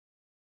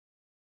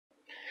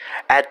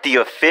At the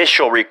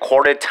official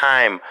recorded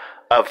time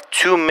of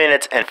 2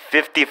 minutes and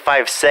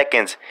 55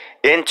 seconds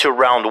into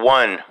round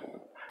 1,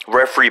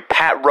 referee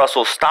Pat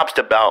Russell stops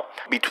the bout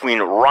between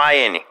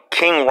Ryan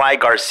King Rai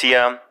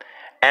Garcia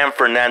and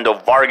Fernando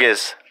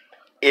Vargas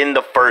in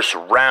the first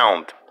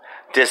round.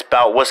 This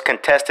bout was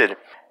contested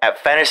at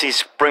Fantasy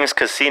Springs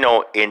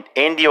Casino in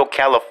Indio,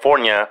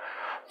 California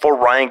for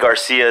Ryan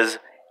Garcia's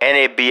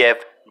NABF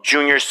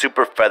Junior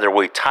Super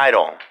Featherweight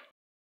title.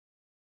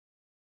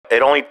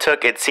 It only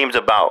took, it seems,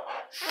 about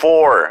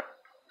 4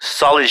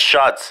 solid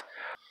shots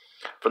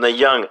from the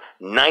young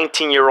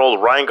 19-year-old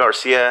Ryan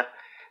Garcia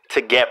to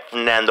get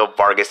Fernando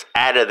Vargas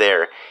out of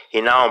there. He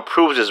now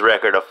improves his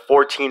record of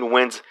 14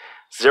 wins,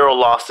 0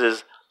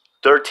 losses,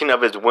 13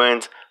 of his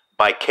wins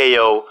by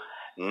KO,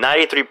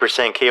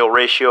 93% KO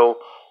ratio.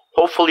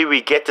 Hopefully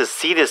we get to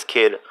see this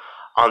kid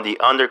on the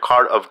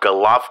undercard of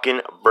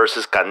Golovkin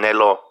versus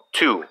Canelo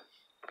 2.